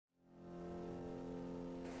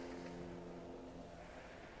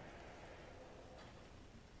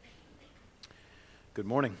Good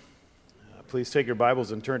morning. Please take your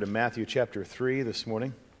Bibles and turn to Matthew chapter 3 this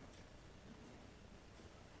morning.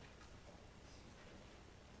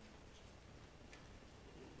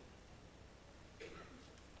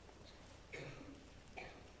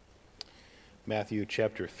 Matthew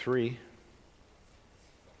chapter 3.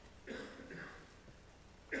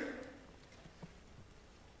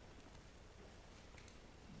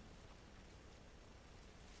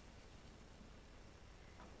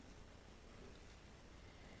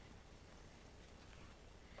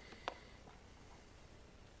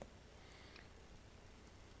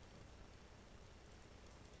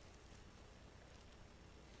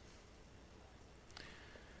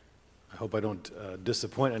 I hope I don't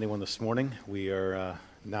disappoint anyone this morning. We are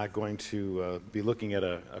not going to be looking at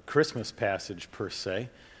a Christmas passage per se.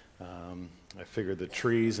 I figured the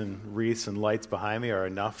trees and wreaths and lights behind me are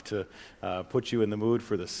enough to put you in the mood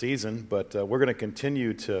for the season, but we're going to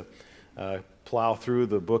continue to plow through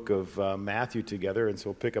the book of Matthew together, and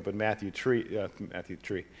so we'll pick up in Matthew 3.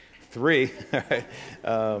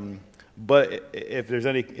 But if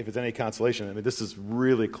it's any consolation, I mean, this is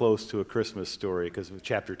really close to a Christmas story because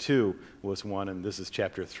chapter 2 was one, and this is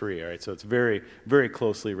chapter 3. All right, so it's very, very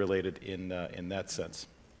closely related in that sense.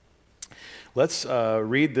 Let's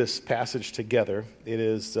read this passage together. It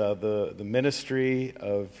is the ministry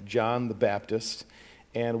of John the Baptist,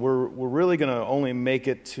 and we're really going to only make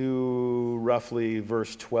it to roughly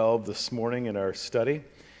verse 12 this morning in our study.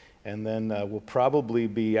 And then we'll probably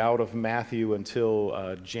be out of Matthew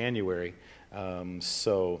until January.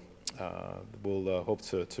 So we'll hope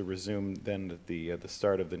to resume then at the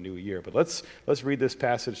start of the new year. But let's read this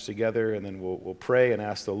passage together, and then we'll pray and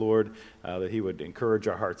ask the Lord that He would encourage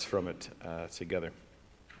our hearts from it together.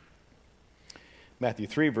 Matthew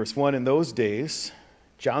 3, verse 1, "In those days,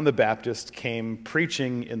 John the Baptist came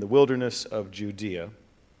preaching in the wilderness of Judea,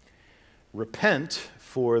 'Repent,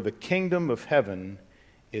 for the kingdom of heaven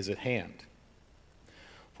is at hand.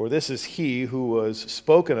 For this is he who was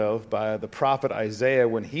spoken of by the prophet Isaiah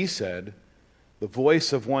when he said, the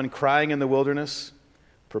voice of one crying in the wilderness,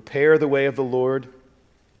 prepare the way of the Lord,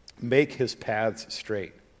 make his paths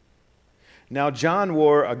straight. Now John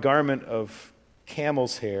wore a garment of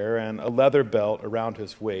camel's hair and a leather belt around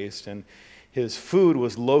his waist, and his food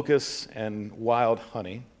was locusts and wild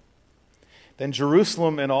honey. Then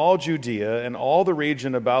Jerusalem and all Judea and all the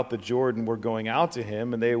region about the Jordan were going out to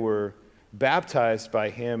him, and they were baptized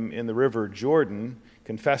by him in the river Jordan,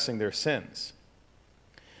 confessing their sins.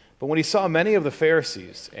 But when he saw many of the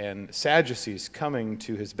Pharisees and Sadducees coming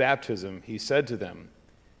to his baptism, he said to them,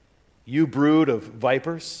 'You brood of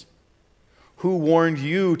vipers, who warned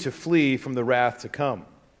you to flee from the wrath to come?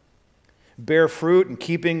 Bear fruit in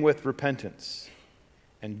keeping with repentance,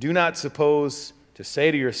 and do not suppose to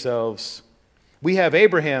say to yourselves, we have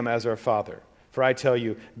Abraham as our father. For I tell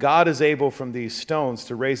you, God is able from these stones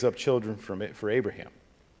to raise up children for Abraham.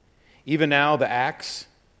 Even now the axe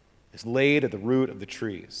is laid at the root of the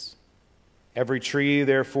trees. Every tree,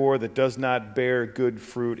 therefore, that does not bear good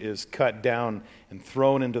fruit is cut down and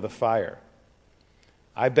thrown into the fire.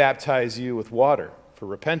 I baptize you with water for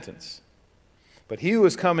repentance. But he who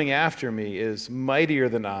is coming after me is mightier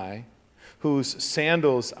than I, whose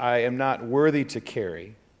sandals I am not worthy to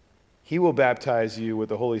carry. He will baptize you with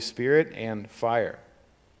the Holy Spirit and fire.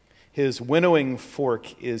 His winnowing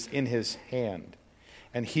fork is in his hand,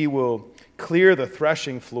 and he will clear the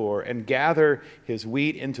threshing floor and gather his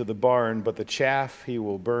wheat into the barn, but the chaff he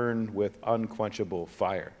will burn with unquenchable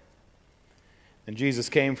fire.' And Jesus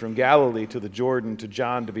came from Galilee to the Jordan to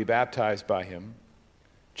John to be baptized by him.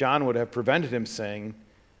 John would have prevented him, saying,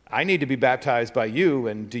 'I need to be baptized by you,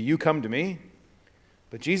 and do you come to me?'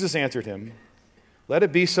 But Jesus answered him, 'Let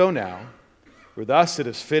it be so now, for thus it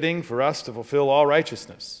is fitting for us to fulfill all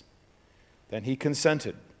righteousness.' Then he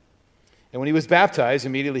consented. And when he was baptized,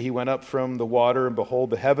 immediately he went up from the water, and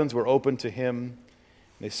behold, the heavens were opened to him.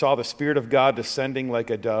 And they saw the Spirit of God descending like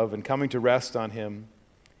a dove and coming to rest on him.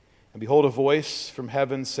 And behold, a voice from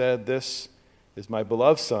heaven said, 'This is my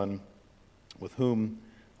beloved Son, with whom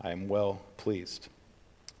I am well pleased.'"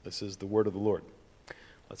 This is the word of the Lord.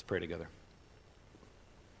 Let's pray together.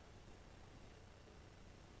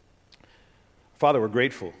 Father, we're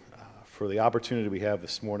grateful for the opportunity we have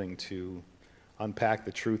this morning to unpack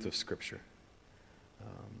the truth of Scripture.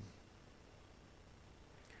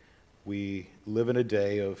 We live in a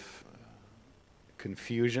day of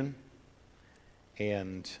confusion,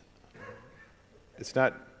 and it's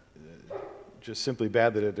not just simply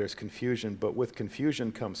bad that there's confusion, but with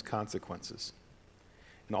confusion comes consequences.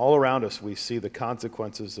 And all around us we see the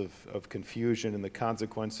consequences of confusion and the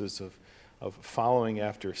consequences of following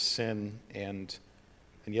after sin, and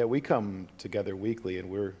And yet we come together weekly and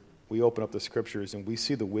we open up the Scriptures and we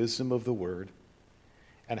see the wisdom of the Word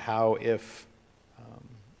and how if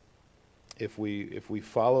we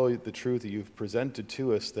follow the truth that you've presented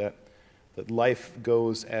to us, that life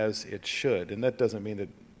goes as it should. And that doesn't mean that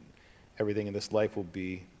everything in this life will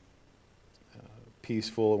be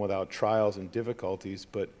peaceful and without trials and difficulties,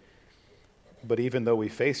 but even though we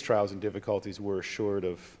face trials and difficulties, we're assured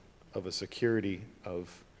of a security of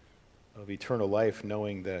eternal life,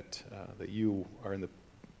 knowing that you are in the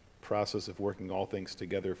process of working all things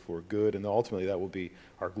together for good, and ultimately that will be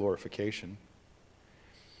our glorification.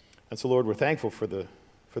 And so, Lord, we're thankful for the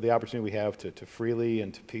opportunity we have to freely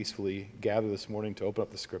and to peacefully gather this morning to open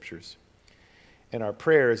up the Scriptures. And our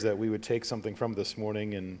prayer is that we would take something from this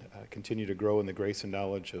morning and continue to grow in the grace and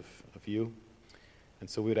knowledge of you. And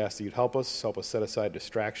so we would ask that you'd help us set aside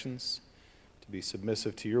distractions, to be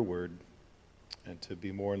submissive to your word, and to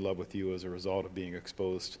be more in love with you as a result of being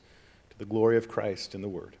exposed to the glory of Christ in the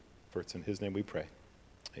word. For it's in his name we pray.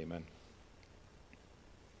 Amen.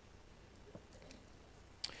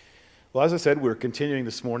 Well, as I said, we're continuing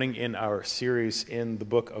this morning in our series in the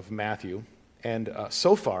book of Matthew. And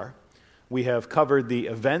so far, we have covered the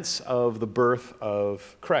events of the birth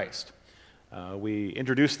of Christ. We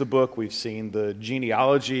introduced the book, we've seen the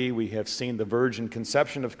genealogy, we have seen the virgin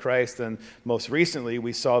conception of Christ, and most recently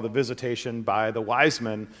we saw the visitation by the wise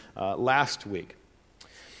men last week.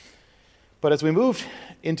 But as we move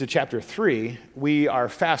into chapter 3, we are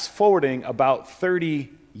fast-forwarding about 30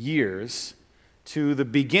 years to the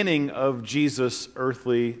beginning of Jesus'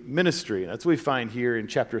 earthly ministry. And that's what we find here in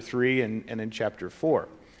chapter 3 and in chapter 4.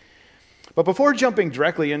 But before jumping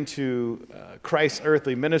directly into Christ's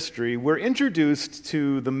earthly ministry, we're introduced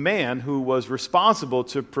to the man who was responsible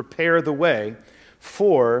to prepare the way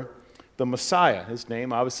for the Messiah. His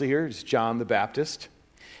name, obviously, here is John the Baptist.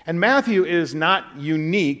 And Matthew is not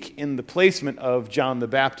unique in the placement of John the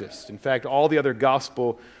Baptist. In fact, all the other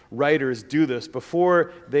gospel writers do this.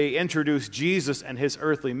 Before they introduce Jesus and his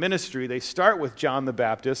earthly ministry, they start with John the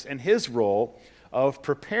Baptist and his role of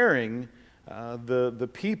preparing the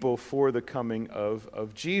people for the coming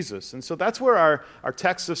of Jesus. And so that's where our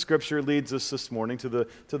text of Scripture leads us this morning, to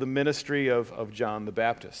the ministry of John the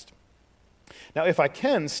Baptist. Now, if I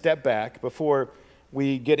can step back before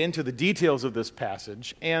we get into the details of this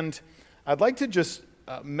passage, and I'd like to just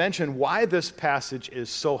mention why this passage is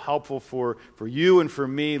so helpful for you and for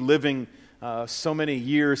me living so many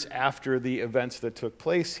years after the events that took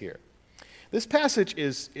place here. This passage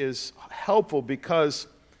is helpful because,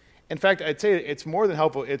 in fact, I'd say it's more than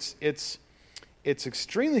helpful. It's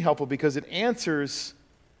extremely helpful because it answers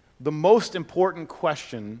the most important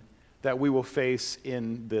question that we will face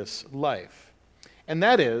in this life. And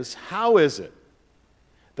that is, how is it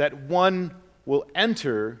that one will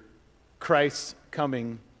enter Christ's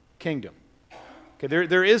coming kingdom? Okay,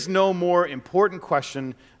 there is no more important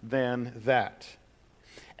question than that.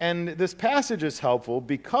 And this passage is helpful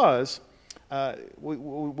because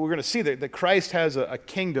we're going to see that Christ has a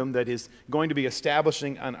kingdom that is going to be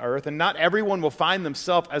establishing on earth, and not everyone will find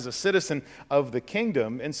themselves as a citizen of the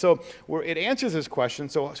kingdom. And so it answers this question.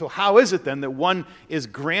 So how is it then that one is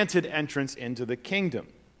granted entrance into the kingdom?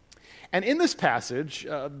 And in this passage,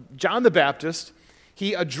 John the Baptist,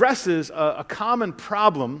 he addresses a common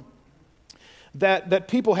problem that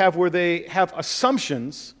people have, where they have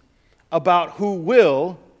assumptions about who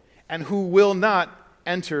will and who will not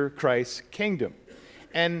enter Christ's kingdom.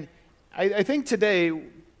 And I think today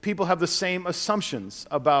people have the same assumptions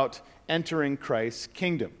about entering Christ's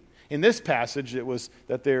kingdom. In this passage, it was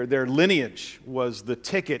that their lineage was the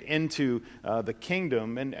ticket into the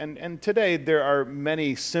kingdom. And today there are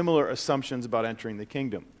many similar assumptions about entering the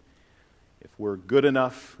kingdom. If we're good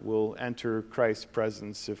enough, we'll enter Christ's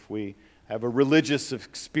presence. If we have a religious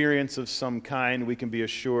experience of some kind, we can be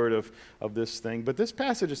assured of this thing. But this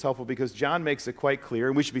passage is helpful because John makes it quite clear,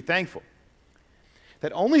 and we should be thankful,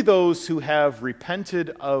 that only those who have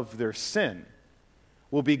repented of their sin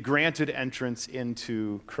will be granted entrance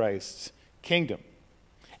into Christ's kingdom.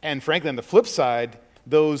 And frankly, on the flip side,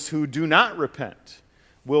 those who do not repent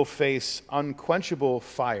will face unquenchable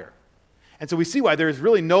fire. And so we see why there is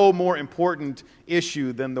really no more important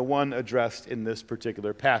issue than the one addressed in this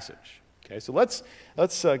particular passage. Okay, so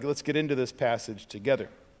let's get into this passage together.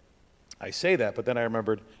 I say that, but then I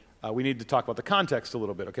remembered we need to talk about the context a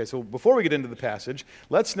little bit. Okay, so before we get into the passage,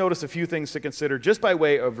 let's notice a few things to consider just by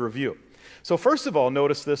way of review. So first of all,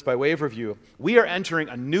 notice this by way of review. We are entering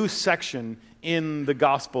a new section in the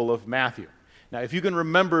Gospel of Matthew. Now, if you can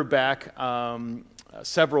remember back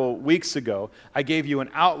several weeks ago, I gave you an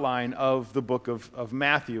outline of the book of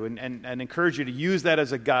Matthew and encourage you to use that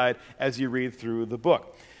as a guide as you read through the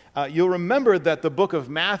book. You'll remember that the book of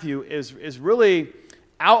Matthew is really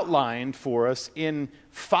outlined for us in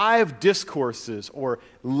 5 discourses or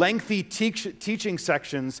lengthy teaching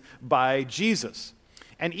sections by Jesus.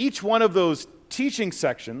 And each one of those teaching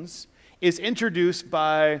sections is introduced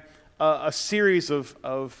by a series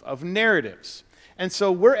of narratives. And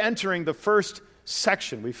so we're entering the first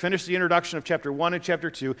section. We finished the introduction of chapter 1 and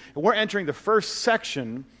chapter 2, and we're entering the first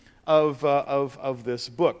section of this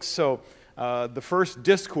book. So the first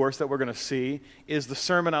discourse that we're going to see is the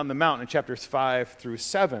Sermon on the Mount in chapters 5 through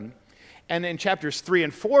 7. And in chapters 3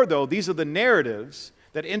 and 4, though, these are the narratives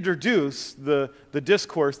that introduce the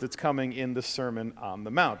discourse that's coming in the Sermon on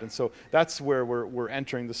the Mount. And so that's where we're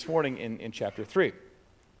entering this morning in chapter 3.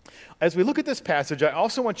 As we look at this passage, I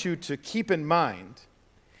also want you to keep in mind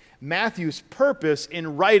Matthew's purpose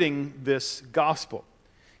in writing this gospel.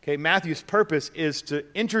 Okay, Matthew's purpose is to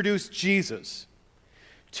introduce Jesus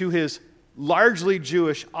to his largely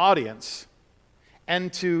Jewish audience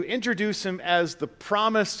and to introduce him as the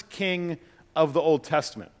promised king of the Old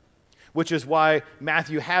Testament, which is why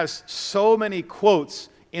Matthew has so many quotes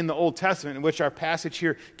in the Old Testament, in which our passage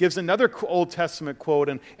here gives another Old Testament quote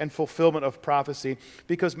and fulfillment of prophecy,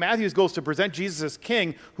 because Matthew's goal is to present Jesus as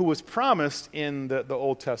king who was promised in the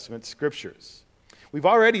Old Testament scriptures. We've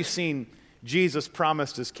already seen Jesus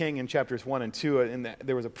promised as king in chapters 1 and 2, and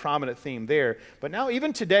there was a prominent theme there. But now,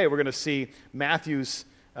 even today, we're going to see Matthew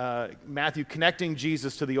connecting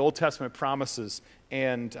Jesus to the Old Testament promises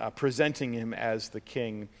and presenting him as the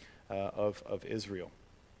king of Israel.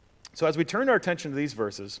 So as we turn our attention to these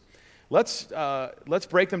verses, let's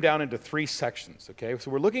break them down into 3 sections, okay? So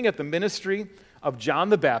we're looking at the ministry of John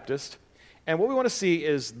the Baptist, and what we want to see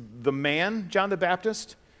is the man, John the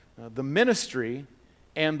Baptist, the ministry,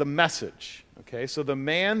 and the message, okay? So the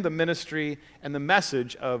man, the ministry, and the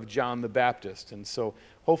message of John the Baptist. And so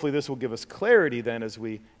hopefully this will give us clarity then as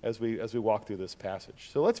we walk through this passage.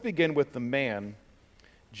 So let's begin with the man,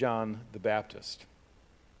 John the Baptist.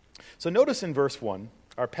 So notice in verse 1,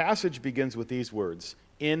 our passage begins with these words,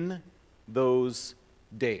 "in those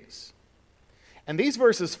days." And these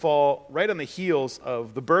verses fall right on the heels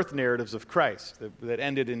of the birth narratives of Christ that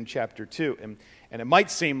ended in chapter 2. And it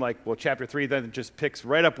might seem like, well, chapter 3 then just picks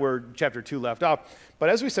right up where chapter 2 left off. But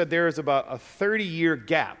as we said, there is about a 30-year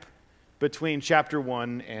gap between chapter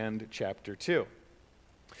 1 and chapter 2.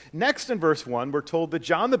 Next in verse 1, we're told that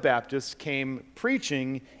John the Baptist came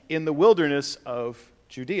preaching in the wilderness of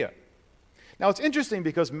Judea. Now, it's interesting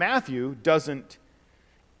because Matthew doesn't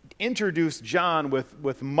introduce John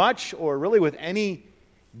with much or really with any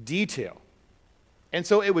detail. And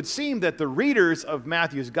so it would seem that the readers of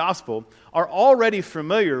Matthew's gospel are already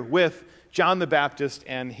familiar with John the Baptist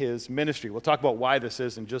and his ministry. We'll talk about why this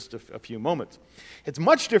is in just a few moments. It's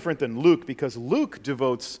much different than Luke because Luke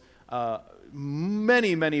devotes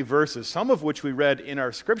many, many verses, some of which we read in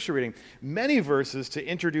our scripture reading, many verses to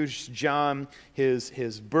introduce John,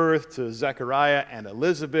 his birth to Zechariah and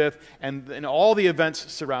Elizabeth, and all the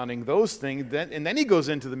events surrounding those things. And then he goes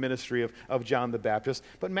into the ministry of John the Baptist.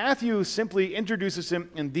 But Matthew simply introduces him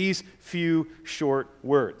in these few short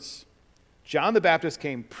words. John the Baptist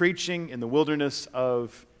came preaching in the wilderness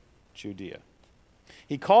of Judea.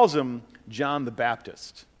 He calls him John the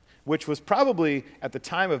Baptist, which was probably, at the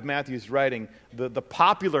time of Matthew's writing, the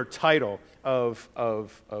popular title of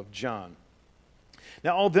John.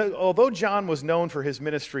 Now, although John was known for his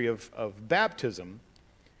ministry of baptism,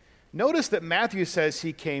 notice that Matthew says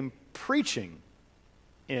he came preaching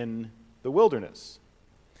in the wilderness.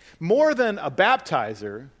 More than a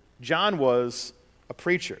baptizer, John was a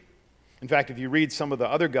preacher. In fact, if you read some of the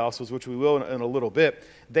other Gospels, which we will in a little bit,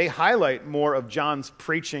 they highlight more of John's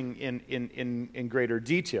preaching in greater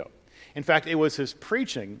detail. In fact, it was his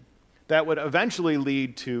preaching that would eventually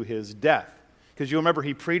lead to his death. Because you remember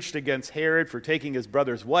he preached against Herod for taking his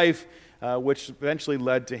brother's wife, which eventually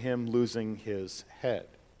led to him losing his head.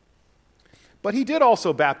 But he did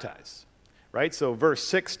also baptize, right? So verse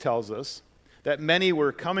 6 tells us that many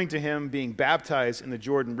were coming to him being baptized in the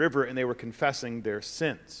Jordan River, and they were confessing their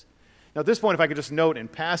sins. Now, at this point, if I could just note in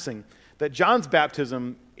passing that John's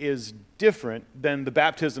baptism is different than the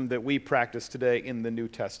baptism that we practice today in the New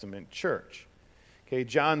Testament church. Okay,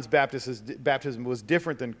 John's baptism was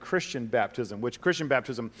different than Christian baptism, which Christian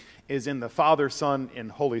baptism is in the Father, Son,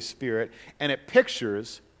 and Holy Spirit, and it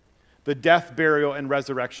pictures the death, burial, and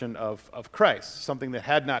resurrection of Christ, something that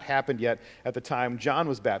had not happened yet at the time John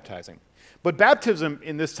was baptizing. But baptism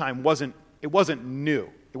in this time wasn't new.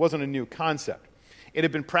 It wasn't a new concept. It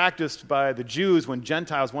had been practiced by the Jews when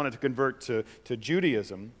Gentiles wanted to convert to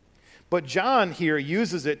Judaism. But John here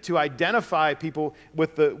uses it to identify people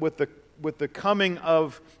with the coming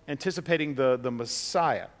of anticipating the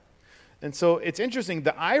Messiah. And so it's interesting,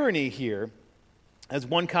 the irony here, as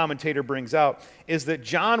one commentator brings out, is that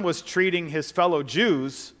John was treating his fellow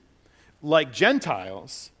Jews like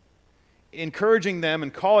Gentiles, encouraging them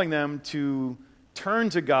and calling them to turn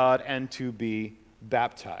to God and to be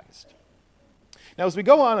baptized. Now, as we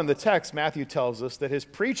go on in the text, Matthew tells us that his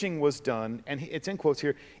preaching was done, and it's in quotes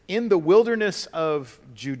here, in the wilderness of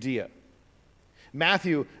Judea.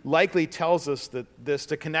 Matthew likely tells us that this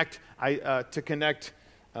to connect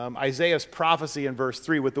Isaiah's prophecy in verse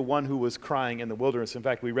 3 with the one who was crying in the wilderness. In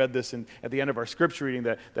fact, we read this at the end of our scripture reading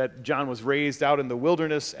that John was raised out in the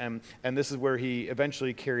wilderness, and this is where he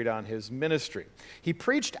eventually carried on his ministry. He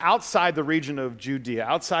preached outside the region of Judea,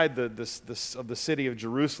 outside of the city of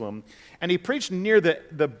Jerusalem, and he preached near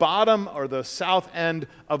the bottom or the south end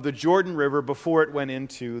of the Jordan River before it went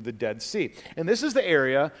into the Dead Sea. And this is the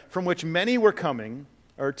area from which many were coming,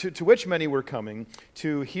 or to which many were coming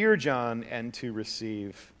to hear John and to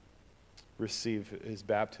receive his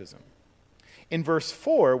baptism. In verse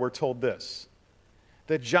 4, we're told this,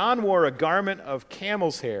 that John wore a garment of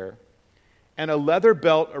camel's hair and a leather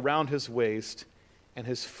belt around his waist, and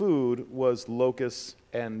his food was locusts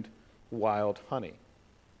and wild honey.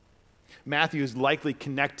 Matthew is likely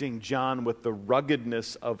connecting John with the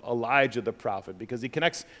ruggedness of Elijah the prophet, because he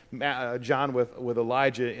connects John with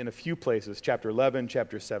Elijah in a few places, chapter 11,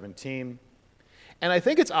 chapter 17. And I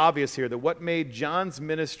think it's obvious here that what made John's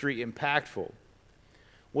ministry impactful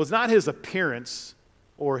was not his appearance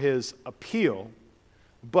or his appeal,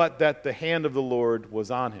 but that the hand of the Lord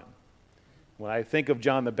was on him. When I think of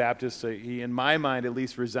John the Baptist, he, in my mind, at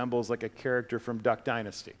least resembles like a character from Duck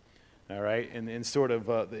Dynasty. All right, in sort of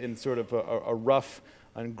a rough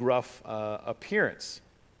and gruff appearance.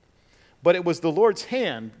 But it was the Lord's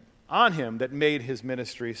hand on him that made his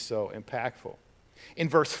ministry so impactful. In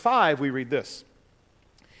verse 5, we read this,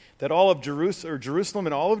 that all of Jerusalem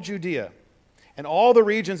and all of Judea and all the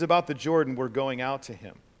regions about the Jordan were going out to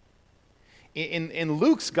him. In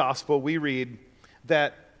Luke's gospel, we read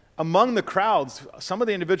that among the crowds, some of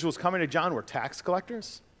the individuals coming to John were tax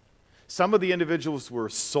collectors. Some of the individuals were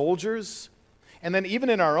soldiers. And then even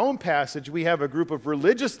in our own passage, we have a group of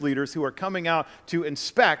religious leaders who are coming out to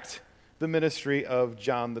inspect the ministry of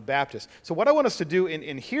John the Baptist. So what I want us to do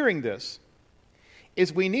in hearing this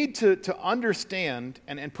is we need to understand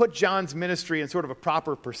and put John's ministry in sort of a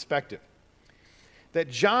proper perspective. That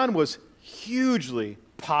John was hugely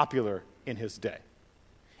popular in his day.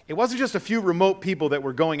 It wasn't just a few remote people that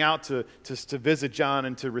were going out to visit John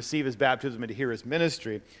and to receive his baptism and to hear his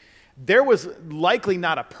ministry. There was likely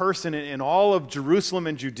not a person in all of Jerusalem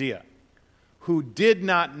and Judea who did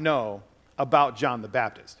not know about John the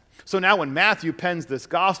Baptist. So now when Matthew pens this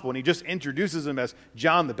gospel and he just introduces him as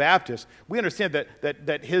John the Baptist, we understand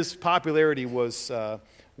that his popularity was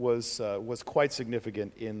quite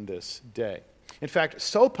significant in this day. In fact,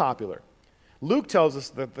 so popular, Luke tells us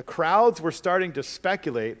that the crowds were starting to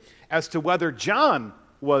speculate as to whether John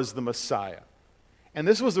was the Messiah. And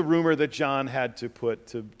this was a rumor that John had to put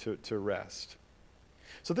to rest.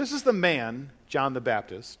 So this is the man, John the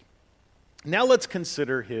Baptist. Now let's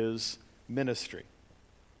consider his ministry.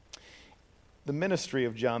 The ministry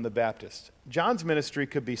of John the Baptist. John's ministry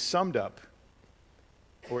could be summed up,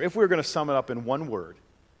 or if we were going to sum it up in one word,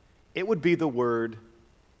 it would be the word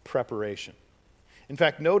preparation. In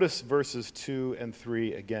fact, notice verses 2 and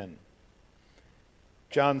 3 again.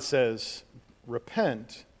 John says,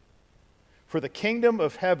 "Repent, for the kingdom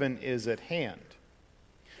of heaven is at hand.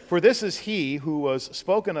 For this is he who was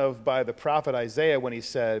spoken of by the prophet Isaiah when he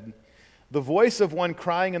said, 'The voice of one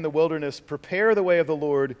crying in the wilderness, prepare the way of the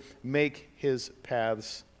Lord, make his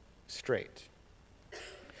paths straight.'"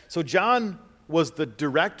 So John was the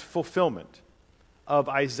direct fulfillment of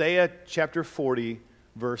Isaiah chapter 40,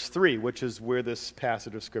 verse 3, which is where this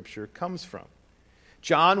passage of Scripture comes from.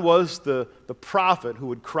 John was the prophet who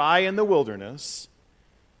would cry in the wilderness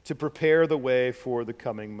to prepare the way for the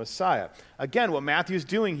coming Messiah. Again, what Matthew's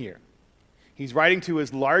doing here, he's writing to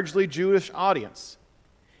his largely Jewish audience.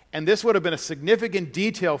 And this would have been a significant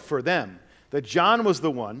detail for them, that John was the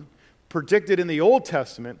one predicted in the Old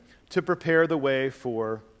Testament to prepare the way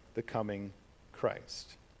for the coming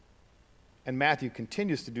Christ. And Matthew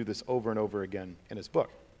continues to do this over and over again in his book.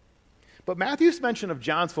 But Matthew's mention of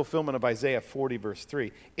John's fulfillment of Isaiah 40, verse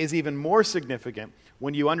 3, is even more significant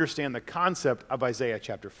when you understand the concept of Isaiah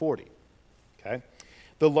chapter 40. Okay?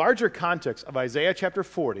 The larger context of Isaiah chapter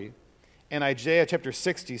 40 and Isaiah chapter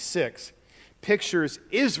 66 pictures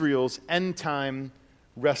Israel's end-time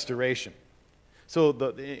restoration. So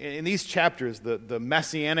in these chapters, the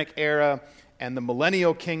Messianic era and the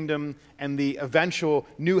millennial kingdom and the eventual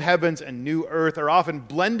new heavens and new earth are often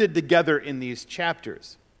blended together in these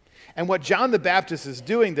chapters. And what John the Baptist is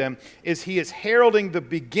doing then is he is heralding the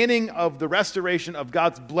beginning of the restoration of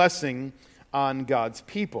God's blessing on God's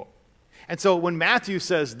people. And so when Matthew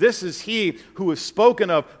says, this is he who was spoken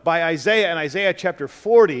of by Isaiah in Isaiah chapter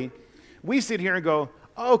 40, we sit here and go,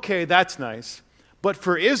 okay, that's nice. But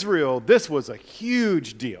for Israel, this was a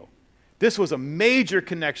huge deal. This was a major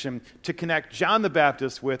connection to connect John the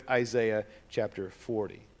Baptist with Isaiah chapter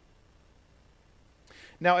 40.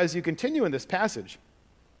 Now, as you continue in this passage,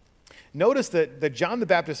 notice that John the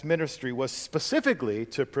Baptist's ministry was specifically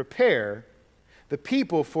to prepare the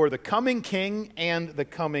people for the coming king and the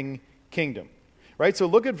coming kingdom. Right? So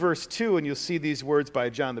look at verse 2 and you'll see these words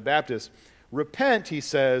by John the Baptist. Repent, he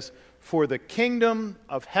says, for the kingdom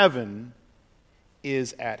of heaven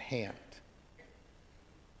is at hand.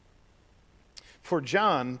 For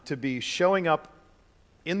John to be showing up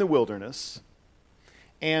in the wilderness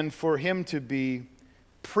and for him to be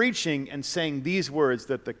preaching and saying these words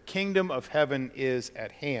that the kingdom of heaven is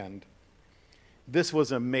at hand, this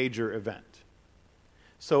was a major event.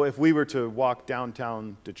 So if we were to walk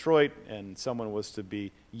downtown Detroit and someone was to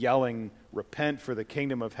be yelling, repent for the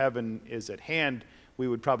kingdom of heaven is at hand, we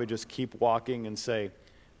would probably just keep walking and say,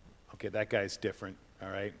 okay, that guy's different, all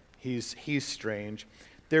right? He's strange.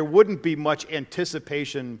 There wouldn't be much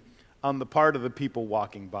anticipation on the part of the people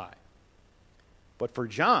walking by. But for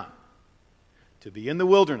John to be in the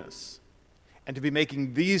wilderness and to be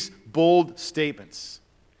making these bold statements,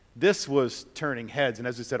 this was turning heads. And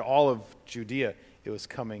as we said, all of Judea, it was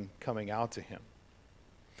coming out to him.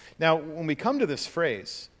 Now, when we come to this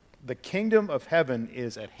phrase, the kingdom of heaven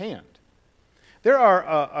is at hand, there are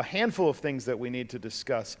a handful of things that we need to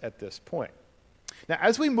discuss at this point. Now,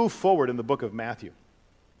 as we move forward in the book of Matthew,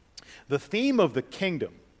 the theme of the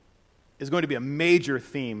kingdom is going to be a major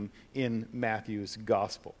theme in Matthew's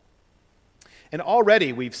gospel. And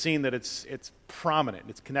already we've seen that it's prominent.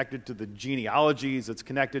 It's connected to the genealogies. It's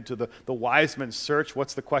connected to the wise men's search.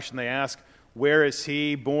 What's the question they ask? Where is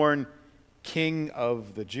he born? King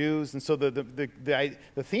of the Jews. And so the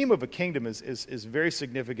theme of a kingdom is very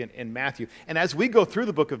significant in Matthew. And as we go through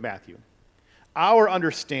the book of Matthew, our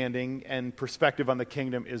understanding and perspective on the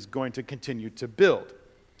kingdom is going to continue to build.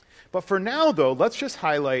 But for now, though, let's just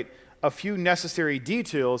highlight a few necessary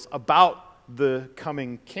details about the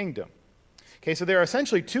coming kingdom. Okay, so there are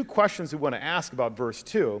essentially two questions we want to ask about verse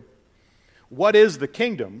 2. What is the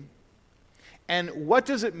kingdom? And what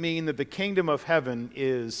does it mean that the kingdom of heaven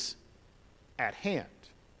is at hand?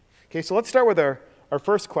 Okay, so let's start with our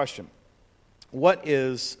first question. What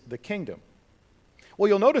is the kingdom? Well,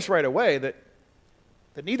 you'll notice right away that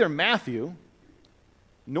neither Matthew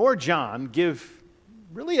nor John give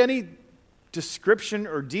really any description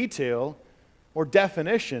or detail or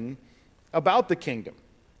definition about the kingdom.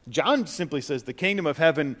 John simply says the kingdom of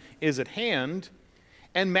heaven is at hand,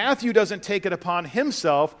 and Matthew doesn't take it upon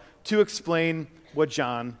himself to explain what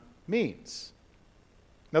John means.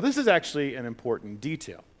 Now, this is actually an important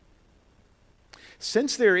detail.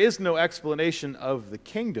 Since there is no explanation of the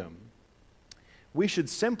kingdom, we should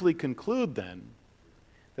simply conclude then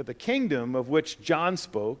that the kingdom of which John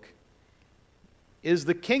spoke is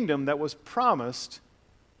the kingdom that was promised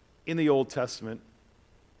in the Old Testament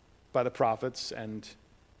by the prophets and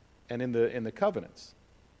in the covenants.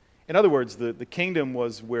 In other words, the kingdom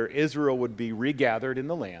was where Israel would be regathered in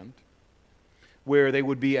the land, where they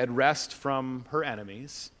would be at rest from her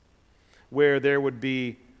enemies, where there would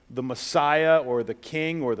be the Messiah or the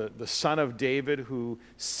king or the son of David who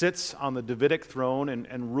sits on the Davidic throne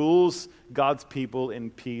and rules God's people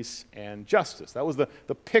in peace and justice. That was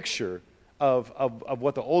the picture of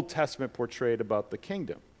what the Old Testament portrayed about the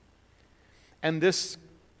kingdom. And this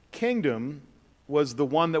kingdom was the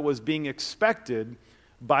one that was being expected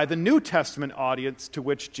by the New Testament audience to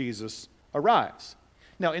which Jesus arrives.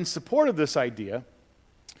 Now, in support of this idea,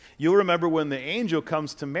 you'll remember when the angel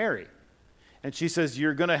comes to Mary, and she says,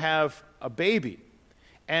 you're going to have a baby.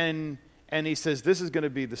 And he says, this is going to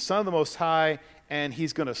be the Son of the Most High, and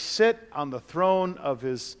he's going to sit on the throne of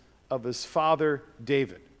his father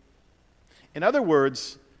David. In other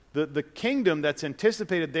words, the kingdom that's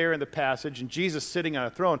anticipated there in the passage, and Jesus sitting on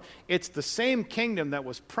a throne, it's the same kingdom that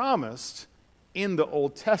was promised in the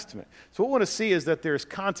Old Testament. So what we want to see is that there's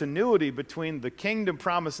continuity between the kingdom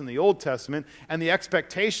promise in the Old Testament and the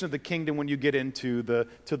expectation of the kingdom when you get into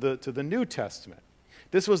the New Testament.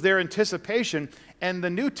 This was their anticipation, and the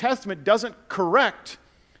New Testament doesn't correct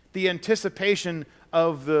the anticipation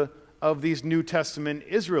of these New Testament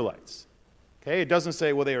Israelites. Okay, it doesn't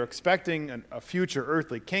say, well, they were expecting a future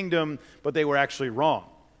earthly kingdom, but they were actually wrong.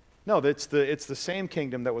 No, it's the same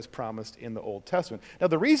kingdom that was promised in the Old Testament. Now,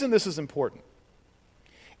 the reason this is important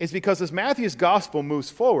is because as Matthew's gospel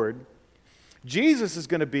moves forward, Jesus is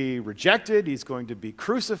going to be rejected, he's going to be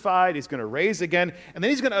crucified, he's going to rise again, and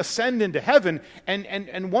then he's going to ascend into heaven.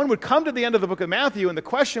 And one would come to the end of the book of Matthew, and the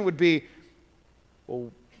question would be,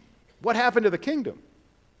 well, what happened to the kingdom?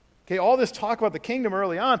 Okay, all this talk about the kingdom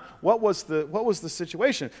early on, what was the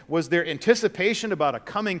situation? Was their anticipation about a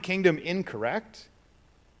coming kingdom incorrect?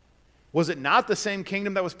 Was it not the same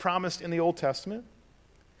kingdom that was promised in the Old Testament?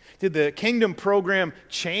 Did the kingdom program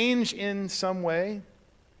change in some way?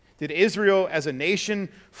 Did Israel as a nation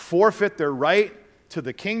forfeit their right to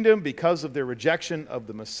the kingdom because of their rejection of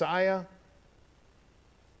the Messiah?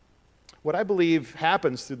 What I believe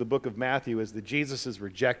happens through the book of Matthew is that Jesus is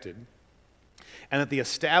rejected and that the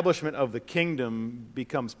establishment of the kingdom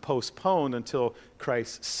becomes postponed until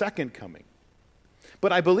Christ's second coming.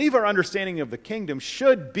 But I believe our understanding of the kingdom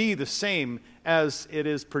should be the same as it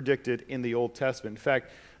is predicted in the Old Testament. In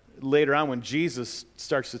fact, later on when Jesus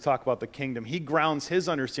starts to talk about the kingdom, he grounds his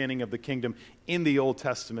understanding of the kingdom in the Old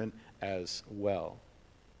Testament as well.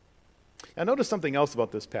 Now notice something else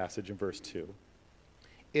about this passage in verse 2.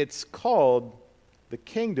 It's called the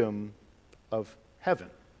kingdom of heaven,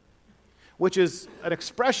 which is an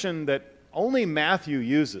expression that only Matthew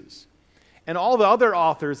uses. And all the other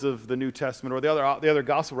authors of the New Testament, or the other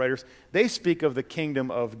gospel writers, they speak of the kingdom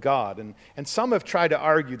of God. And some have tried to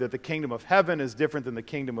argue that the kingdom of heaven is different than the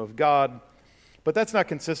kingdom of God, but that's not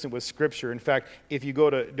consistent with Scripture. In fact, if you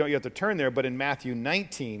don't you have to turn there, but in Matthew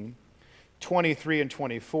 19, 23 and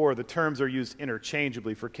 24, the terms are used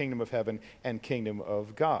interchangeably for kingdom of heaven and kingdom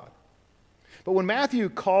of God. But when Matthew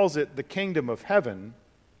calls it the kingdom of heaven,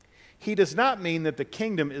 he does not mean that the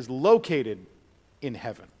kingdom is located in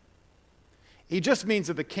heaven. He just means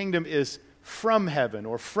that the kingdom is from heaven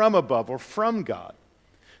or from above or from God.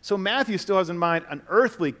 So Matthew still has in mind an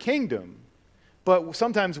earthly kingdom, but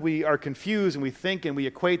sometimes we are confused and we think and we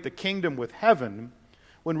equate the kingdom with heaven,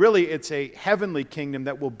 when really it's a heavenly kingdom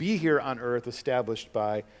that will be here on earth established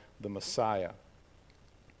by the Messiah.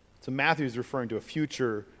 So Matthew is referring to a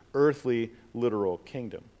future earthly literal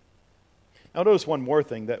kingdom. Now notice one more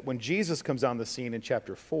thing, that when Jesus comes on the scene in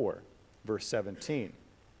chapter 4, verse 17,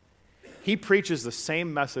 he preaches the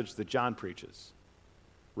same message that John preaches.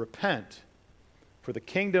 Repent, for the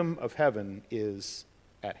kingdom of heaven is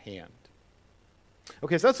at hand.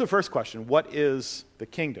 Okay, so that's the first question. What is the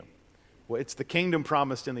kingdom? Well, it's the kingdom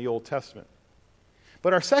promised in the Old Testament.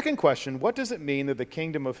 But our second question, what does it mean that the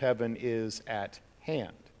kingdom of heaven is at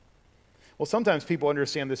hand? Well, sometimes people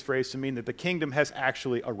understand this phrase to mean that the kingdom has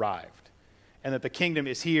actually arrived and that the kingdom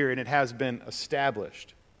is here and it has been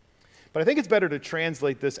established. But I think it's better to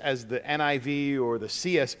translate this as the NIV or the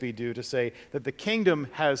CSB do, to say that the kingdom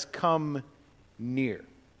has come near.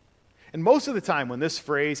 And most of the time when this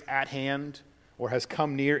phrase, at hand, or has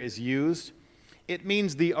come near, is used, it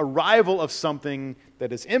means the arrival of something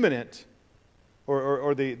that is imminent,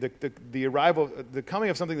 or the arrival, the coming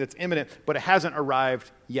of something that's imminent, but it hasn't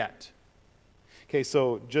arrived yet. Okay,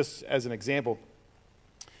 so just as an example,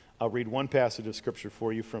 I'll read one passage of Scripture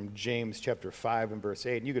for you from James chapter 5 and verse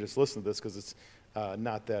 8. And you can just listen to this because it's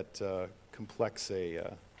not that complex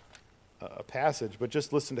a passage, but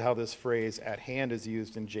just listen to how this phrase, at hand, is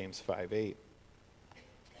used in James 5:8.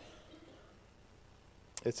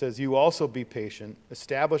 It says, "You also be patient,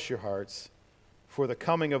 establish your hearts, for the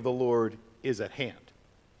coming of the Lord is at hand."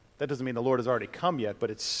 That doesn't mean the Lord has already come yet,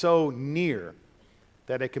 but it's so near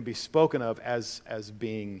that it can be spoken of as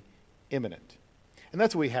being imminent. And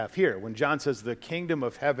that's what we have here. When John says the kingdom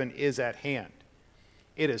of heaven is at hand,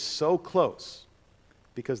 it is so close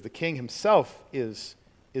because the king himself is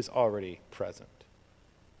already present.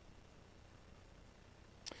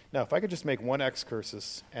 Now, if I could just make one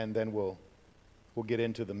excursus, and then we'll get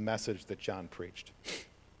into the message that John preached.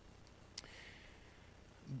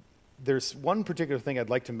 There's one particular thing I'd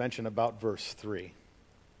like to mention about verse 3,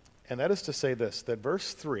 and that is to say this, that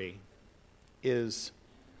verse 3 is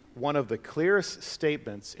one of the clearest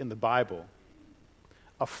statements in the Bible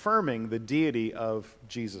affirming the deity of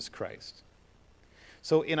Jesus Christ.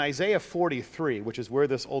 So in Isaiah 43, which is where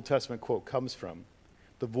this Old Testament quote comes from,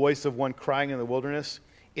 the voice of one crying in the wilderness,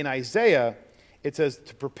 in Isaiah, it says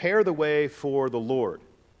to prepare the way for the Lord.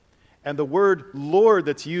 And the word Lord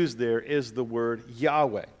that's used there is the word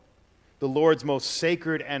Yahweh, the Lord's most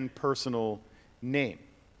sacred and personal name.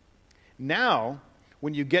 Now,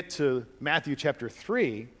 when you get to Matthew chapter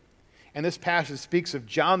 3, and this passage speaks of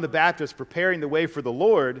John the Baptist preparing the way for the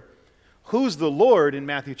Lord, who's the Lord in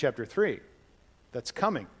Matthew chapter 3 that's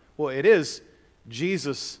coming? Well, it is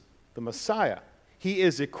Jesus the Messiah. He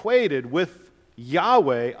is equated with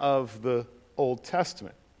Yahweh of the Old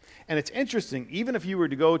Testament. And it's interesting, even if you were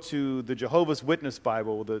to go to the Jehovah's Witness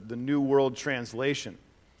Bible, the New World Translation,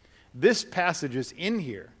 this passage is in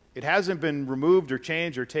here. It hasn't been removed or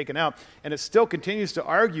changed or taken out, and it still continues to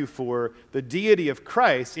argue for the deity of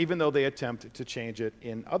Christ, even though they attempt to change it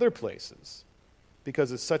in other places,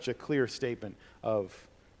 because it's such a clear statement of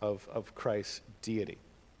Christ's deity.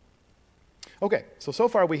 Okay, so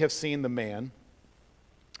far we have seen the man,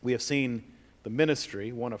 we have seen the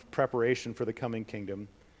ministry, one of preparation for the coming kingdom,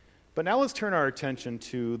 but now let's turn our attention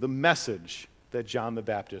to the message that John the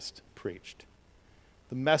Baptist preached.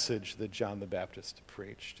 The message that John the Baptist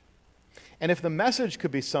preached. And if the message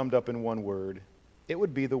could be summed up in one word, it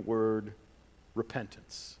would be the word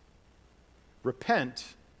repentance.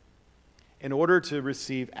 Repent in order to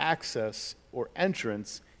receive access or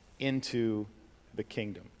entrance into the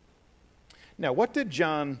kingdom. Now, what did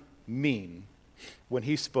John mean when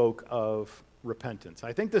he spoke of repentance?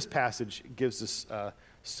 I think this passage gives us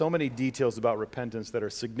so many details about repentance that are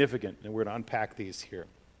significant, and we're going to unpack these here.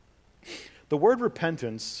 The word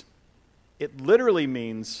repentance, it literally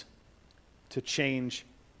means to change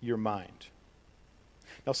your mind.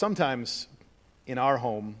 Now, sometimes in our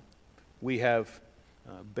home, we have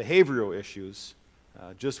behavioral issues,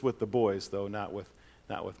 just with the boys, though, not with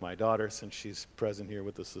my daughter, since she's present here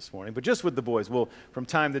with us this morning. But just with the boys, we'll from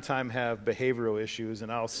time to time have behavioral issues,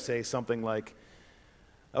 and I'll say something like,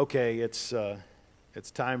 okay, it's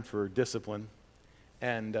time for discipline.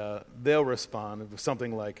 And they'll respond with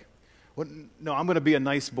something like, well, no, I'm going to be a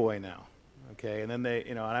nice boy now. Okay, and then they,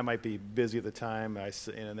 and I might be busy at the time,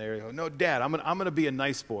 and they go, no, Dad, I'm going to be a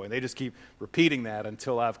nice boy. And they just keep repeating that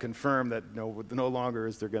until I've confirmed that no longer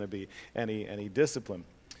is there going to be any discipline.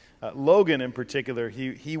 Logan, in particular,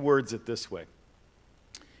 he words it this way.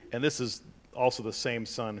 And this is also the same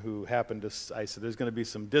son who happened to, I said, there's going to be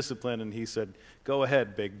some discipline, and he said, go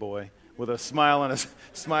ahead, big boy, with a smile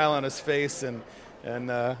on his face.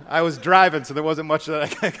 And I was driving, so there wasn't much that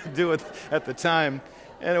I could do at the time.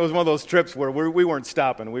 And it was one of those trips where we weren't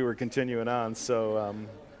stopping. We were continuing on. So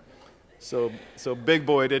big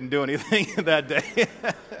boy didn't do anything that day.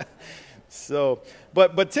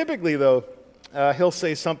 But typically, though, he'll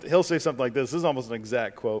say something like this. This is almost an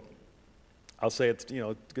exact quote. I'll say it's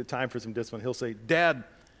good time for some discipline. He'll say, Dad,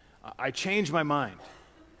 I changed my mind.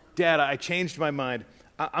 Dad, I changed my mind.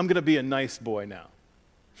 I'm going to be a nice boy now.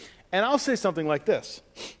 And I'll say something like this.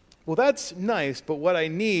 Well, that's nice, but what I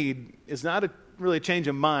need is not really a change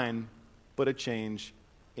of mind, but a change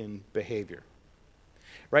in behavior.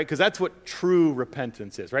 Right? Because that's what true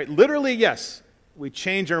repentance is, right? Literally, yes, we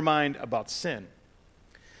change our mind about sin.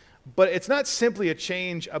 But it's not simply a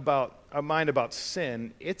change about a mind about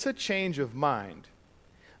sin. It's a change of mind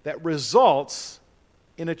that results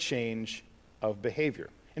in a change of behavior.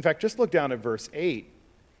 In fact, just look down at verse 8.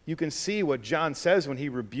 You can see what John says when he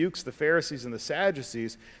rebukes the Pharisees and the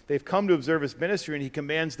Sadducees. They've come to observe his ministry, and he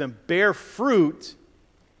commands them bear fruit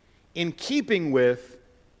in keeping with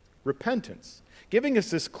repentance, giving us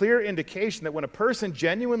this clear indication that when a person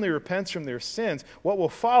genuinely repents from their sins, what will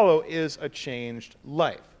follow is a changed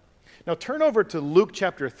life. Now turn over to Luke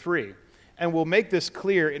chapter 3, and we'll make this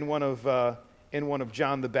clear in one of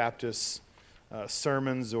John the Baptist's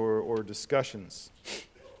sermons or discussions.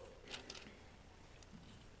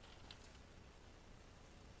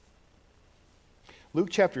 Luke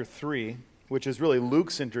chapter 3, which is really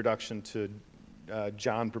Luke's introduction to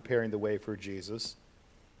John preparing the way for Jesus.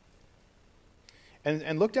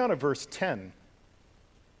 And look down at verse 10.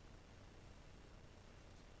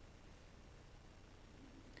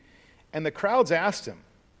 And the crowds asked him,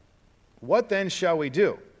 what then shall we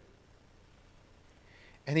do?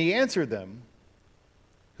 And he answered them,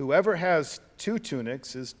 whoever has 2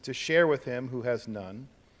 tunics is to share with him who has none,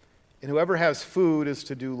 and whoever has food is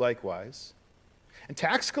to do likewise. And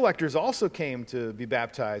tax collectors also came to be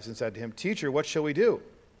baptized and said to him, Teacher, what shall we do?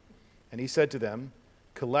 And he said to them,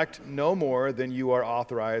 collect no more than you are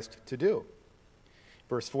authorized to do.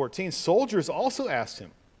 Verse 14, soldiers also asked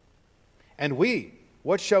him, and we,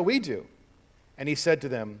 what shall we do? And he said to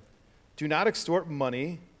them, do not extort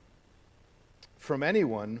money from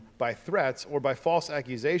anyone by threats or by false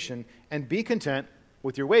accusation, and be content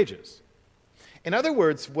with your wages. In other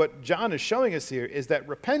words, what John is showing us here is that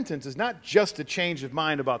repentance is not just a change of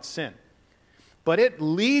mind about sin, but it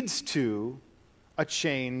leads to a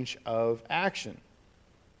change of action,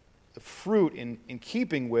 the fruit in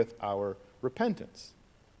keeping with our repentance.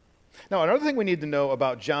 Now, another thing we need to know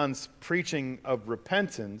about John's preaching of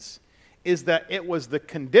repentance is that it was the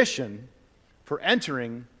condition for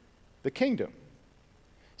entering the kingdom.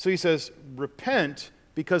 So he says, repent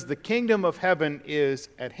because the kingdom of heaven is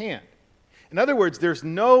at hand. In other words, there's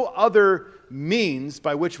no other means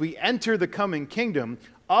by which we enter the coming kingdom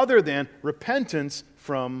other than repentance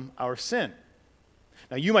from our sin.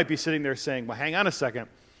 Now, you might be sitting there saying, well, hang on a second,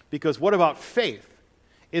 because what about faith?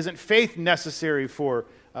 Isn't faith necessary for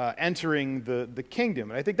entering the kingdom?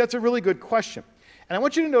 And I think that's a really good question. And I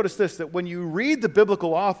want you to notice this, that when you read the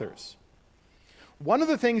biblical authors, one of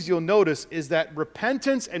the things you'll notice is that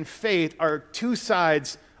repentance and faith are two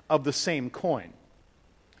sides of the same coin.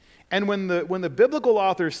 And when the biblical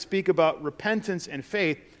authors speak about repentance and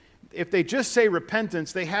faith, if they just say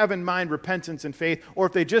repentance, they have in mind repentance and faith. Or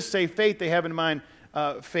if they just say faith, they have in mind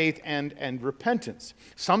faith and repentance.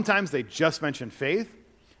 Sometimes they just mention faith.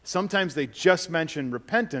 Sometimes they just mention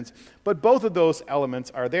repentance. But both of those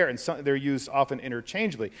elements are there, and they're used often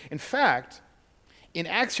interchangeably. In fact, in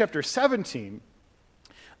Acts chapter 17,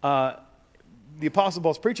 the Apostle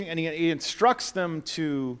Paul's preaching, and he instructs them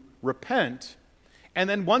to repent. And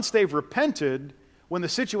then once they've repented, when the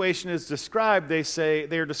situation is described, they say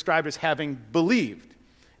they are described as having believed.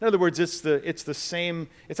 In other words, it's the same.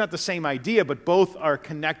 It's not the same idea, but both are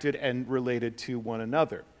connected and related to one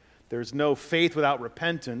another. There's no faith without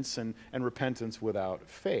repentance, and repentance without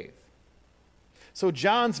faith. So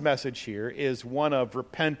John's message here is one of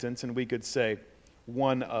repentance, and we could say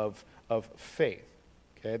one of faith.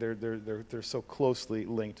 Okay, they're so closely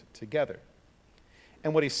linked together.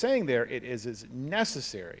 And what he's saying there, it is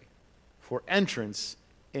necessary for entrance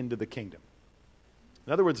into the kingdom.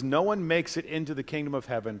 In other words, no one makes it into the kingdom of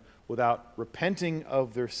heaven without repenting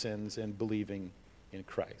of their sins and believing in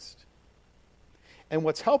Christ. And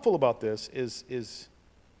what's helpful about this is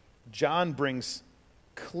John brings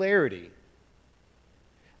clarity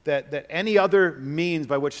that any other means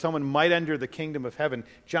by which someone might enter the kingdom of heaven,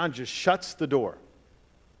 John just shuts the door.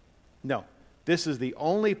 No, this is the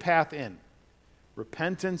only path in.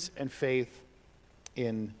 Repentance and faith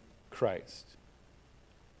in Christ.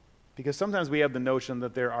 Because sometimes we have the notion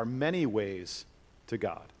that there are many ways to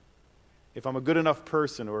God. If I'm a good enough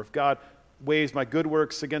person, or if God weighs my good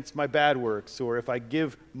works against my bad works, or if I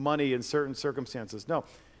give money in certain circumstances. No.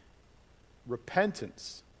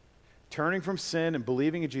 Repentance, turning from sin and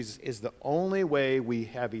believing in Jesus, is the only way we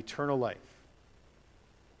have eternal life.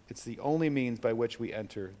 It's the only means by which we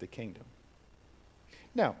enter the kingdom.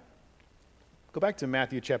 Now, go back to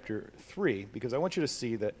Matthew chapter 3, because I want you to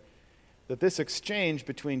see that this exchange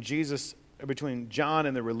between John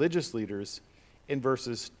and the religious leaders in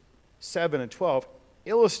verses 7 and 12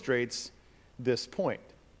 illustrates this point.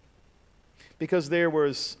 Because there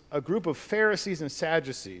was a group of Pharisees and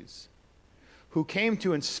Sadducees who came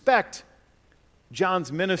to inspect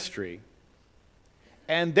John's ministry,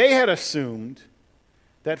 and they had assumed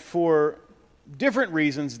that for different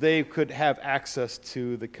reasons they could have access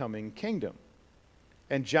to the coming kingdom.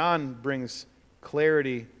 And John brings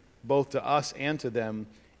clarity both to us and to them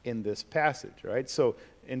in this passage, right? So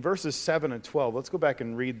in verses 7 and 12, let's go back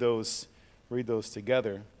and read those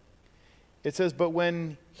together. It says, "But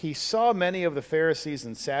when he saw many of the Pharisees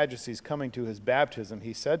and Sadducees coming to his baptism,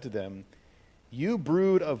 he said to them, 'You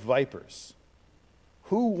brood of vipers,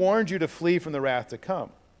 who warned you to flee from the wrath to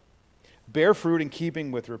come? Bear fruit in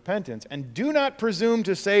keeping with repentance, and do not presume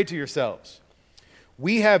to say to yourselves,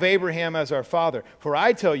 we have Abraham as our father. For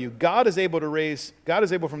I tell you, God is able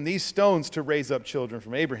from these stones to raise up children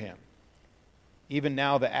from Abraham. Even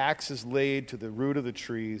now the axe is laid to the root of the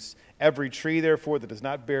trees. Every tree, therefore, that does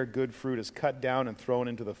not bear good fruit is cut down and thrown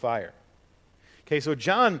into the fire.'" Okay, so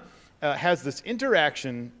John has this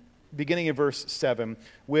interaction beginning in verse 7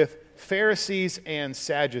 with Pharisees and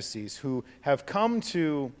Sadducees who have come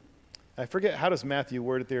to, I forget, how does Matthew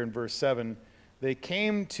word it there in verse 7? They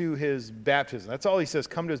came to his baptism. That's all he says,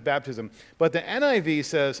 come to his baptism. But the NIV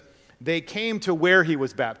says they came to where he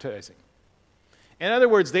was baptizing. In other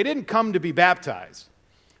words, they didn't come to be baptized.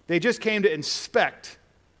 They just came to inspect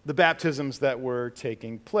the baptisms that were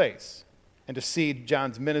taking place and to see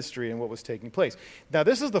John's ministry and what was taking place. Now,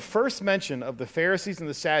 this is the first mention of the Pharisees and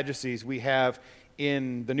the Sadducees we have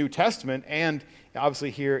in the New Testament and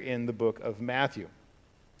obviously here in the book of Matthew.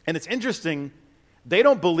 And it's interesting, they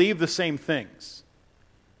don't believe the same things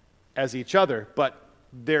as each other, but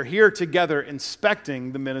they're here together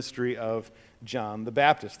inspecting the ministry of John the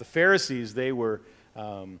Baptist. The Pharisees, they were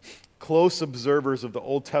close observers of the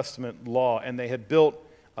Old Testament law, and they had built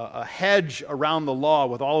a hedge around the law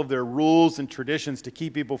with all of their rules and traditions to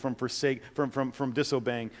keep people from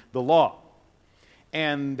disobeying the law.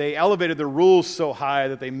 And they elevated the rules so high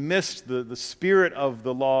that they missed the spirit of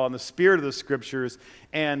the law and the spirit of the scriptures,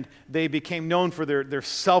 and they became known for their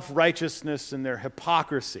self-righteousness and their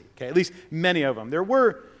hypocrisy. Okay, at least many of them. There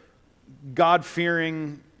were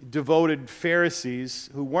God-fearing, devoted Pharisees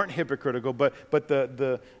who weren't hypocritical, but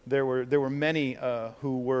there were many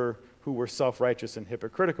who were self-righteous and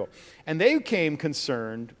hypocritical. And they came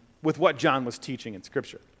concerned with what John was teaching in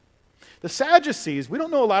Scripture. The Sadducees, we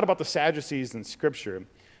don't know a lot about the Sadducees in Scripture.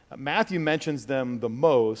 Matthew mentions them the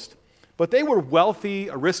most, but they were wealthy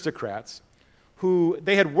aristocrats who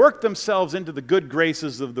they had worked themselves into the good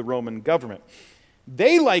graces of the Roman government.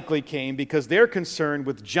 They likely came because they're concerned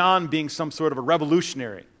with John being some sort of a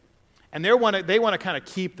revolutionary. And they want to kind of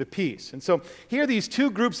keep the peace. And so here are these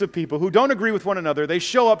two groups of people who don't agree with one another. They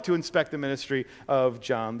show up to inspect the ministry of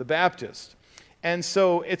John the Baptist. And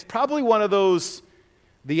so it's probably one of those,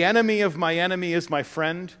 the enemy of my enemy is my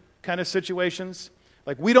friend kind of situations.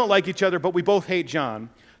 Like, we don't like each other, but we both hate John.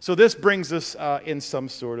 So this brings us in some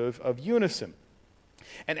sort of unison.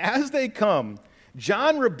 And as they come,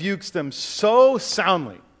 John rebukes them so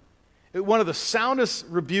soundly. One of the soundest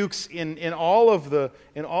rebukes in all of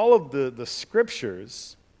the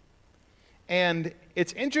Scriptures. And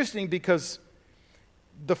it's interesting because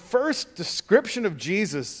the first description of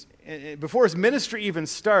Jesus, before his ministry even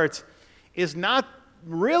starts, is not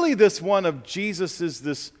really this one of Jesus as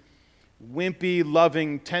this wimpy,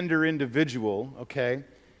 loving, tender individual, okay?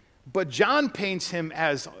 But John paints him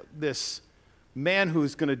as this man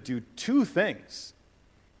who's going to do two things.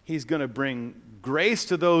 He's going to bring grace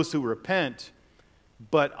to those who repent,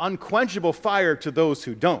 but unquenchable fire to those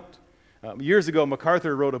who don't. Years ago,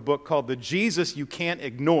 MacArthur wrote a book called The Jesus You Can't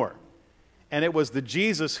Ignore. And it was the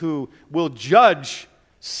Jesus who will judge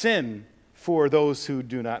sin for those who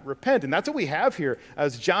do not repent. And that's what we have here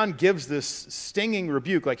as John gives this stinging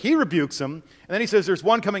rebuke. Like, he rebukes them, and then he says, there's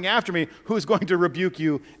one coming after me who's going to rebuke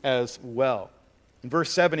you as well. In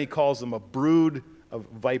verse 7, he calls them a brood of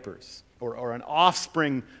vipers, or an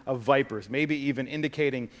offspring of vipers, maybe even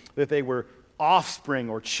indicating that they were offspring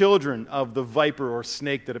or children of the viper or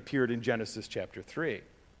snake that appeared in Genesis chapter 3.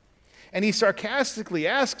 And he sarcastically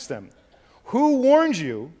asks them, who warned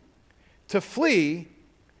you to flee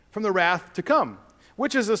from the wrath to come?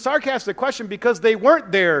 Which is a sarcastic question because they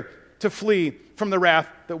weren't there to flee from the wrath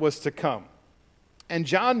that was to come. And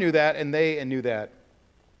John knew that, and they knew that.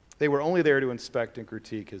 They were only there to inspect and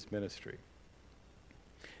critique his ministry.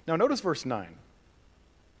 Now notice verse 9.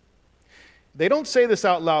 They don't say this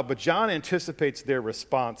out loud, but John anticipates their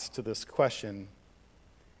response to this question.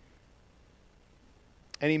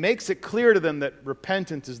 And he makes it clear to them that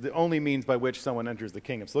repentance is the only means by which someone enters the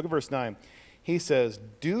kingdom. So look at verse 9. He says,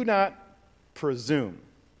 do not presume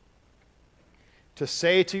to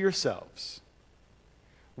say to yourselves,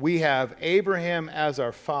 we have Abraham as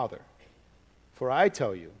our father. For I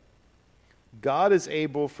tell you, God is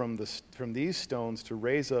able from these stones to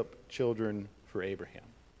raise up children for Abraham.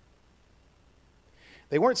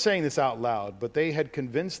 They weren't saying this out loud, but they had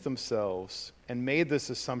convinced themselves and made this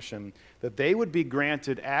assumption that they would be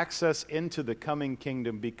granted access into the coming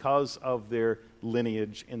kingdom because of their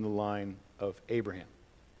lineage in the line of Abraham.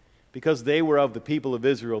 Because they were of the people of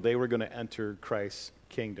Israel, they were going to enter Christ's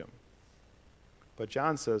kingdom. But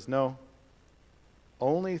John says, no,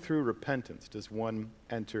 only through repentance does one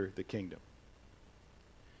enter the kingdom.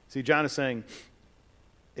 See, John is saying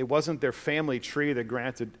it wasn't their family tree that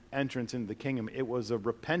granted entrance into the kingdom. It was a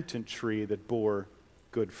repentant tree that bore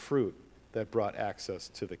good fruit that brought access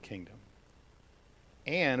to the kingdom.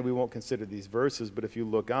 And we won't consider these verses, but if you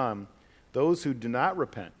look on, those who do not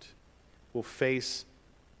repent will face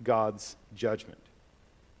God's judgment.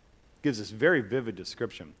 It gives this very vivid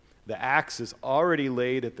description. The axe is already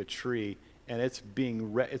laid at the tree, and it's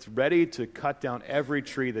ready to cut down every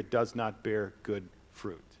tree that does not bear good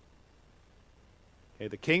fruit. Okay,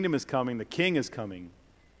 the kingdom is coming, the king is coming,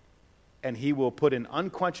 and he will put in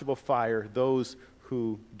unquenchable fire those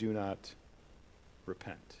who do not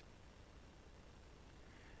repent.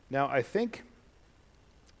 Now, I think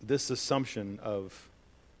this assumption of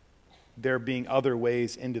there being other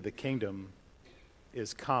ways into the kingdom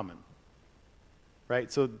is common.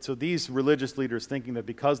 Right? So these religious leaders thinking that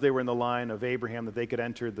because they were in the line of Abraham that they could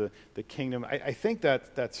enter the kingdom, I think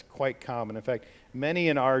that's quite common. In fact, many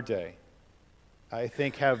in our day, I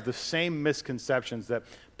think, have the same misconceptions that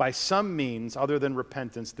by some means other than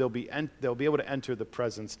repentance, they'll be able to enter the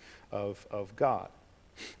presence of God.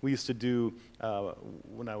 We used to do,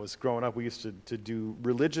 when I was growing up, we used to do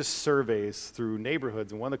religious surveys through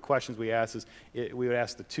neighborhoods. And one of the questions we asked is, we would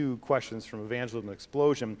ask the two questions from Evangelism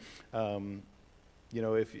Explosion. Do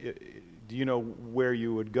you know where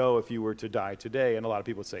you would go if you were to die today? And a lot of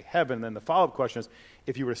people would say heaven. And then the follow-up question is,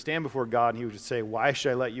 if you were to stand before God and he would just say, why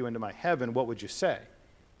should I let you into my heaven? What would you say?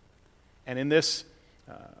 And in this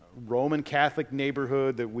Roman Catholic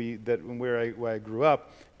neighborhood where I grew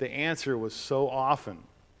up, the answer was so often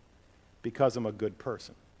because I'm a good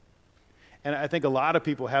person. And I think a lot of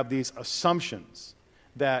people have these assumptions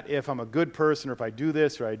that if I'm a good person, or if I do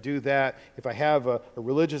this or I do that, if I have a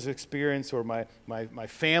religious experience, or my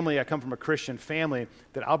family, I come from a Christian family,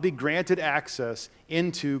 that I'll be granted access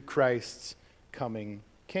into Christ's coming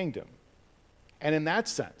kingdom. And in that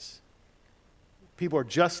sense, people are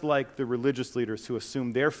just like the religious leaders who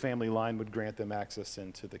assumed their family line would grant them access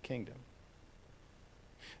into the kingdom.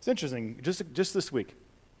 It's interesting, just this week,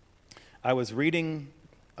 I was reading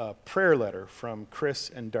a prayer letter from Chris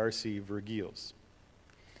and Darcy Vergils.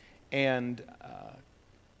 And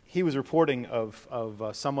he was reporting of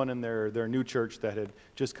someone in their new church that had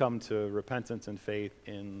just come to repentance and faith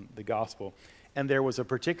in the gospel. And there was a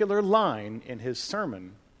particular line in his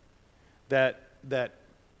sermon that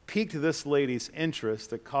piqued this lady's interest,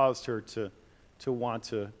 that caused her to want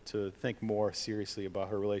to think more seriously about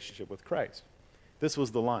her relationship with Christ. This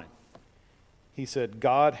was the line. He said,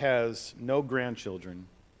 "God has no grandchildren,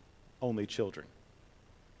 only children."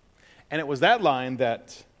 And it was that line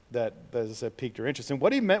that, as I said, piqued her interest. And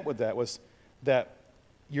what he meant with that was that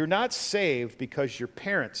you're not saved because your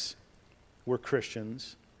parents were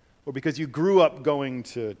Christians or because you grew up going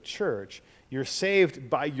to church. You're saved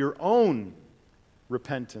by your own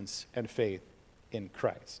repentance and faith in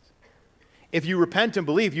Christ. If you repent and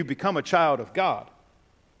believe, you become a child of God.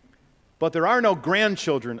 But there are no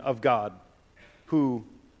grandchildren of God who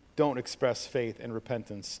don't express faith and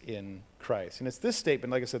repentance in Christ. And it's this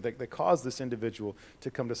statement, like I said, that caused this individual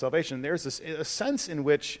to come to salvation. And there's a sense in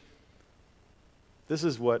which this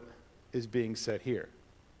is what is being said here.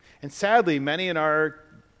 And sadly, many in our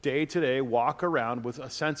day today walk around with a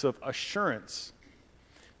sense of assurance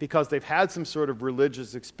because they've had some sort of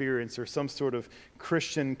religious experience or some sort of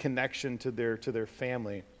Christian connection to their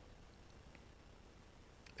family.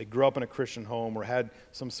 They grew up in a Christian home or had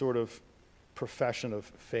some sort of profession of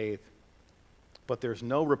faith, but there's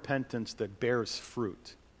no repentance that bears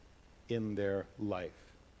fruit in their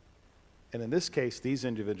life. And in this case, these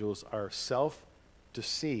individuals are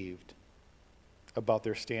self-deceived about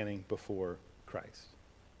their standing before Christ.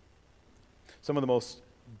 Some of the most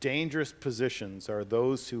dangerous positions are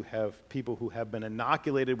those who have people who have been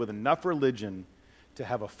inoculated with enough religion to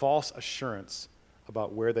have a false assurance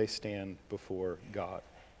about where they stand before God.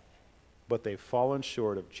 But they've fallen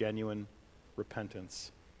short of genuine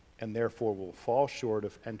repentance and therefore will fall short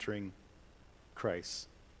of entering Christ's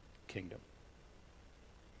kingdom.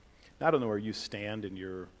 Now, I don't know where you stand in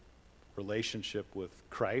your relationship with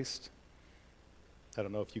Christ. I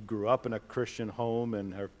don't know if you grew up in a Christian home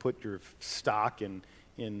and have put your stock in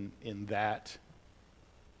that.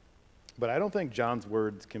 But I don't think John's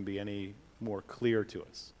words can be any more clear to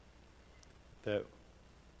us that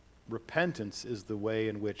repentance is the way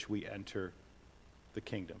in which we enter the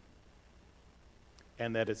kingdom.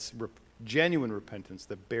 And that it's genuine repentance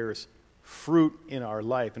that bears fruit in our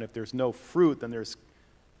life. And if there's no fruit, then there's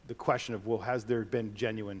the question of, well, has there been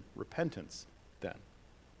genuine repentance then?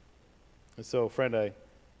 And so, friend, I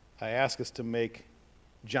ask us to make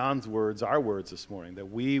John's words our words this morning, that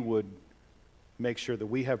we would make sure that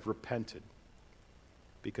we have repented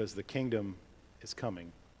because the kingdom is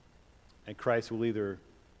coming. And Christ will either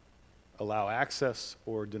allow access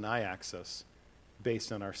or deny access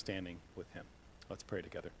based on our standing with him. Let's pray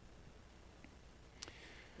together.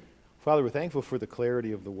 Father, we're thankful for the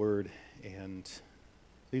clarity of the word, and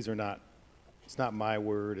it's not my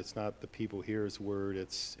word, it's not the people here's word,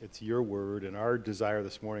 it's your word, and our desire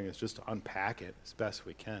this morning is just to unpack it as best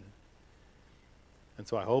we can. And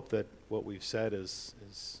so I hope that what we've said is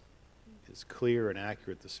clear and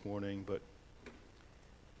accurate this morning, but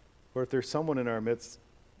or if there's someone in our midst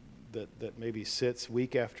that maybe sits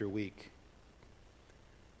week after week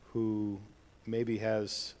who maybe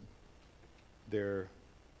has their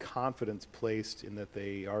confidence placed in that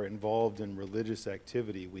they are involved in religious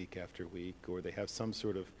activity week after week, or they have some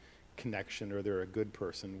sort of connection, or they're a good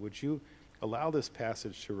person, would you allow this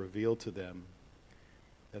passage to reveal to them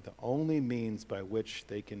that the only means by which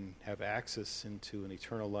they can have access into an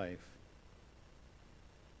eternal life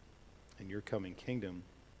in your coming kingdom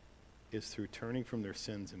is through turning from their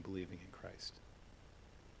sins and believing in Christ?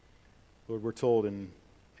 Lord, we're told in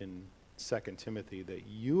 2 Timothy that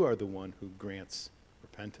you are the one who grants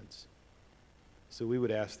repentance. So we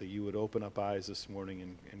would ask that you would open up eyes this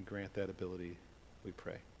morning and grant that ability, we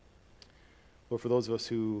pray. Lord, for those of us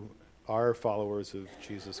who are followers of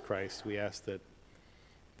Jesus Christ, we ask that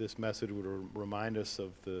this message would remind us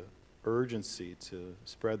of the urgency to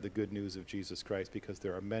spread the good news of Jesus Christ, because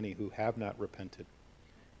there are many who have not repented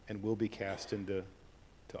and will be cast into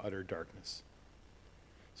to utter darkness.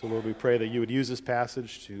 So, Lord, we pray that you would use this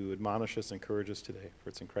passage to admonish us, encourage us today. For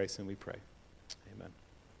it's in Christ's name we pray. Amen.